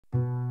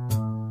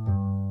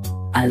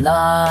I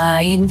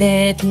lie in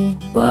bed,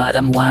 but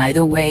I'm wide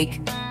awake.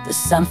 There's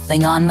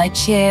something on my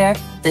chair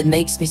that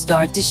makes me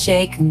start to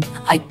shake.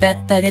 I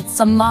bet that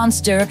it's a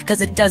monster, cause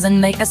it doesn't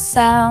make a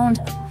sound.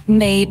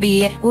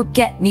 Maybe it will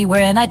get me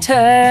when I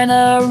turn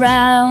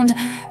around.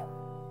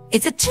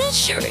 It's a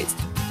t-shirt.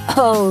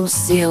 Oh,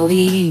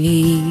 silly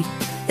me.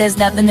 There's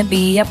nothing to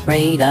be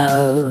afraid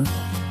of.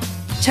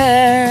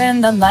 Turn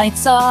the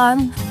lights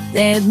on.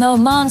 There's no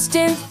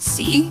monster,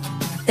 see?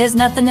 There's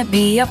nothing to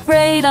be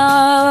afraid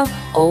of.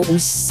 Oh,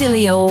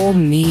 silly old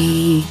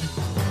me.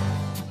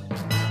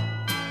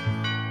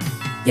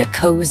 You're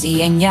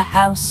cozy in your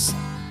house,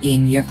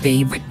 in your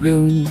favorite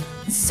room.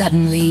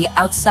 Suddenly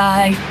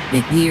outside,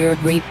 you hear a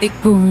great big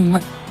boom.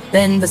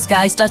 Then the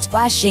sky starts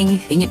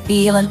flashing, and you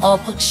feel an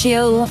awful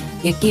chill.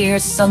 You hear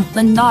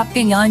something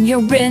knocking on your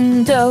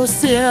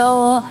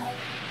windowsill.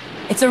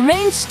 It's a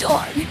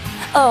rainstorm.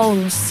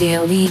 Oh,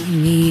 silly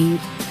me.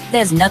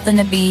 There's nothing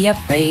to be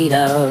afraid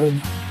of.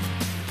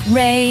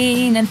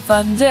 Rain and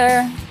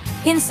thunder,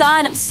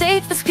 inside I'm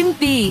safe as can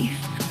be.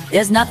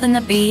 There's nothing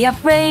to be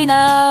afraid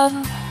of.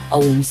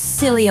 Oh,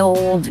 silly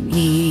old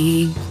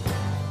me.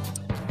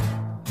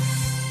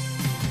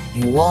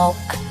 You walk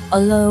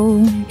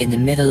alone in the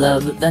middle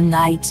of the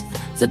night.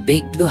 The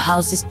big blue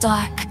house is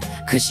dark,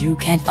 cause you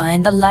can't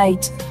find the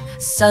light.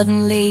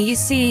 Suddenly you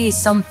see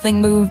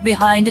something move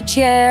behind a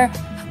chair.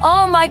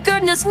 Oh my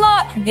goodness,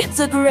 look! It's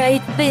a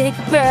great big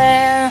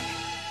bear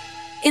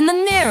in the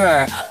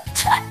mirror.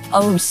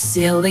 Oh,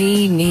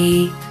 silly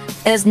me.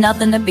 There's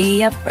nothing to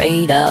be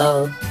afraid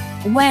of.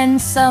 When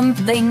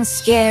something's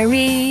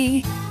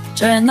scary,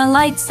 turn the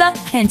lights up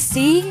and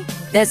see.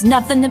 There's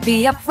nothing to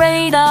be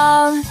afraid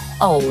of.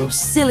 Oh,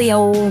 silly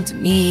old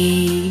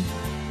me.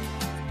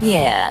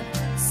 Yeah,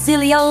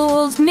 silly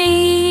old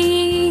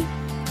me.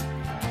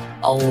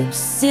 Oh,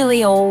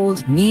 silly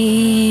old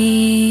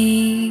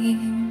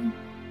me.